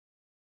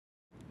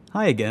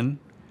Hi again.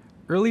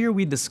 Earlier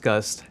we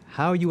discussed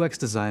how UX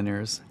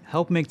designers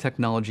help make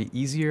technology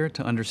easier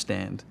to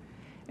understand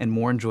and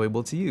more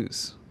enjoyable to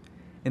use.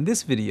 In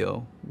this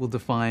video, we'll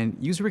define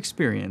user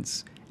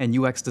experience and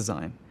UX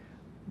design.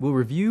 We'll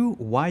review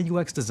why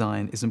UX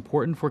design is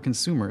important for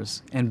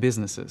consumers and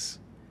businesses.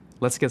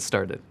 Let's get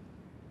started.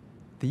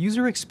 The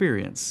user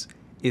experience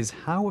is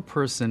how a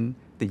person,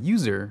 the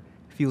user,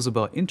 feels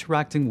about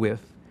interacting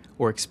with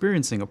or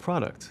experiencing a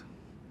product.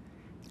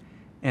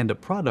 And a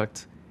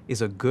product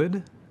is a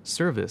good,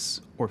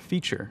 service, or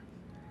feature.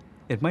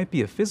 It might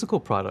be a physical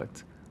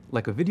product,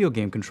 like a video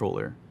game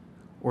controller,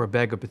 or a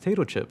bag of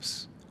potato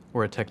chips,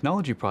 or a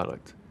technology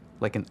product,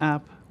 like an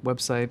app,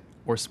 website,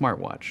 or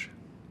smartwatch.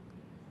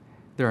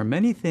 There are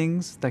many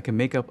things that can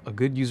make up a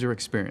good user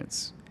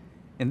experience.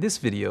 In this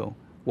video,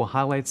 we'll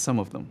highlight some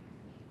of them.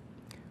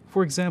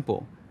 For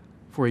example,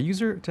 for a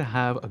user to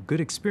have a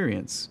good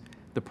experience,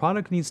 the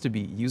product needs to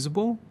be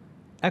usable,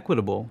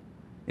 equitable,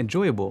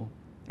 enjoyable,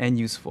 and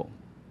useful.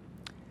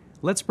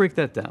 Let's break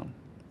that down.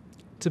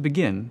 To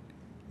begin,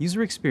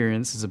 user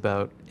experience is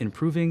about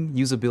improving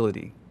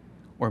usability,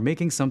 or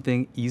making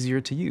something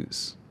easier to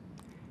use.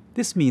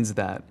 This means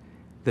that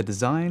the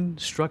design,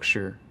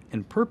 structure,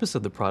 and purpose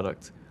of the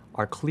product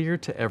are clear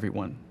to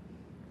everyone.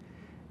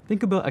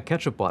 Think about a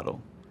ketchup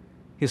bottle.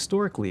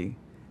 Historically,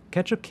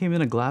 ketchup came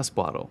in a glass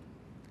bottle.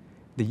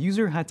 The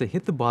user had to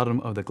hit the bottom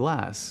of the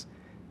glass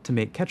to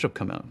make ketchup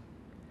come out.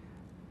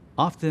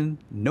 Often,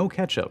 no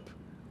ketchup,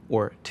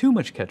 or too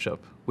much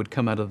ketchup, would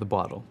come out of the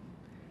bottle.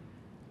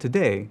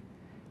 Today,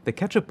 the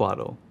ketchup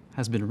bottle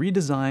has been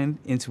redesigned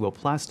into a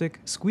plastic,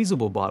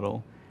 squeezable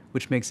bottle,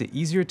 which makes it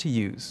easier to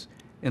use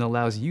and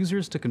allows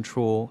users to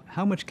control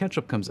how much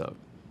ketchup comes out.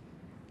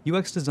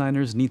 UX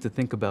designers need to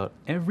think about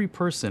every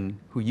person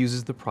who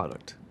uses the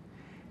product.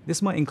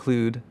 This might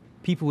include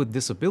people with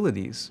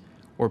disabilities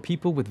or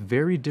people with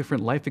very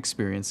different life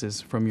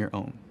experiences from your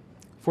own.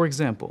 For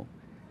example,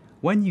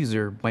 one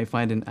user might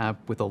find an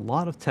app with a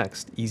lot of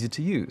text easy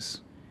to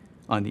use.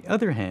 On the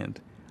other hand,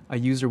 a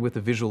user with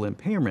a visual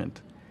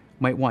impairment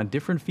might want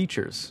different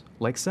features,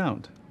 like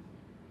sound.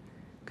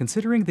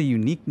 Considering the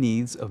unique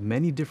needs of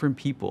many different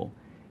people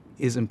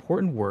is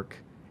important work,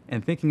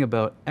 and thinking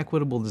about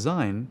equitable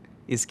design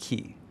is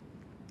key.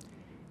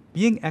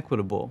 Being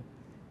equitable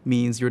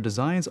means your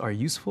designs are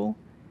useful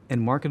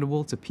and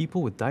marketable to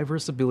people with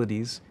diverse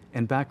abilities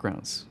and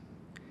backgrounds.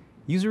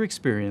 User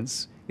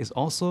experience is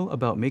also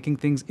about making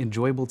things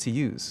enjoyable to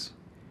use,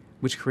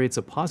 which creates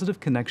a positive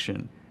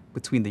connection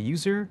between the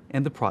user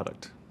and the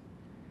product.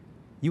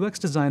 UX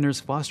designers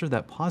foster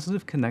that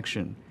positive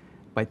connection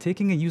by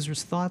taking a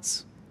user's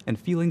thoughts and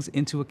feelings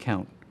into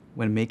account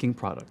when making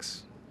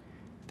products.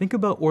 Think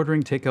about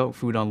ordering takeout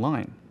food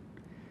online.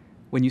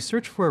 When you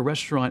search for a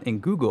restaurant in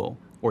Google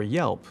or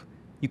Yelp,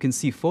 you can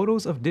see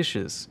photos of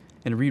dishes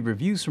and read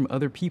reviews from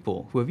other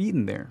people who have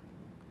eaten there.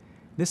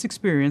 This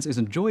experience is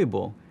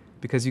enjoyable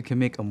because you can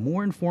make a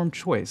more informed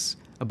choice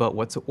about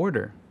what to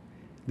order,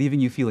 leaving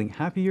you feeling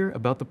happier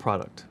about the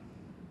product.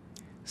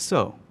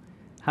 So,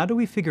 how do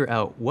we figure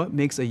out what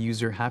makes a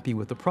user happy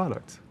with the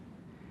product?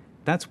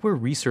 That's where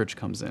research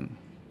comes in.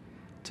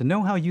 To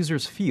know how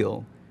users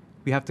feel,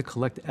 we have to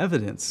collect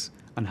evidence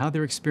on how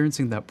they're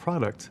experiencing that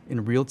product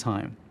in real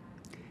time,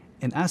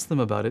 and ask them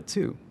about it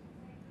too.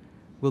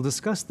 We'll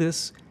discuss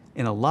this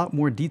in a lot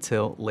more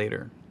detail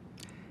later.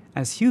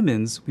 As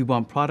humans, we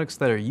want products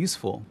that are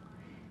useful,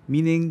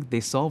 meaning they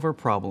solve our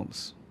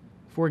problems.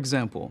 For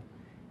example,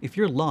 if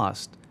you're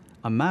lost,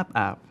 a map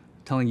app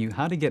telling you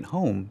how to get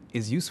home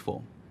is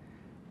useful.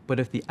 But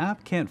if the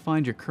app can't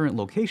find your current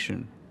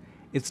location,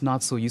 it's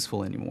not so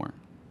useful anymore.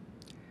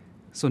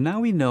 So now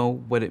we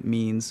know what it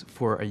means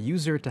for a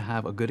user to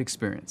have a good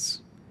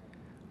experience.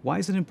 Why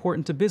is it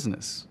important to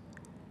business?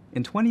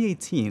 In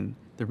 2018,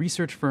 the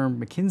research firm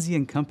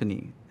McKinsey &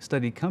 Company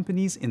studied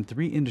companies in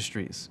 3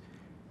 industries: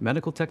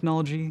 medical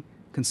technology,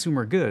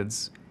 consumer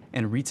goods,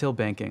 and retail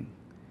banking.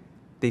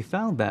 They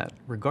found that,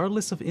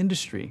 regardless of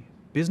industry,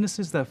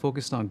 businesses that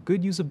focused on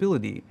good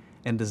usability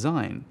and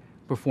design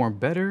perform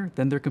better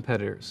than their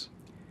competitors.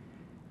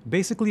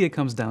 Basically, it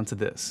comes down to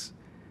this.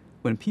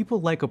 When people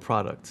like a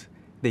product,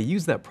 they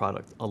use that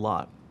product a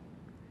lot,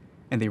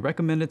 and they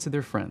recommend it to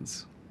their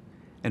friends.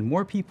 And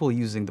more people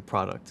using the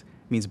product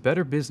means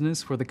better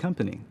business for the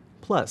company.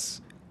 Plus,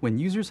 when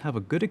users have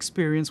a good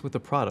experience with the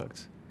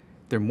product,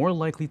 they're more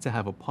likely to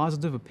have a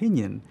positive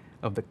opinion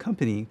of the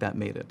company that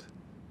made it.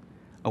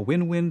 A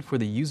win-win for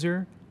the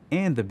user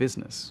and the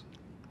business.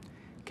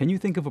 Can you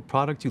think of a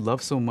product you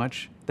love so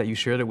much that you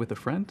shared it with a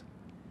friend?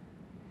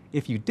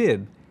 If you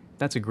did,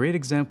 that's a great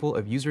example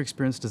of user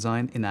experience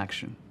design in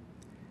action.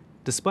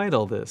 Despite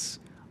all this,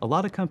 a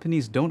lot of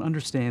companies don't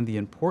understand the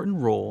important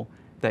role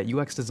that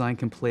UX design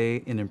can play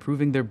in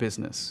improving their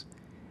business.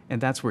 And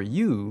that's where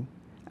you,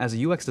 as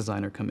a UX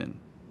designer, come in.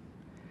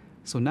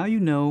 So now you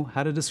know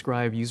how to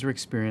describe user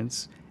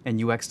experience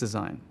and UX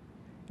design,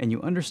 and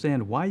you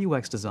understand why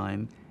UX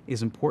design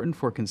is important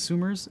for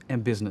consumers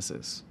and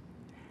businesses.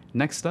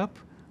 Next up,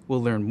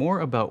 we'll learn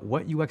more about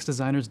what UX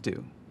designers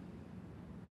do.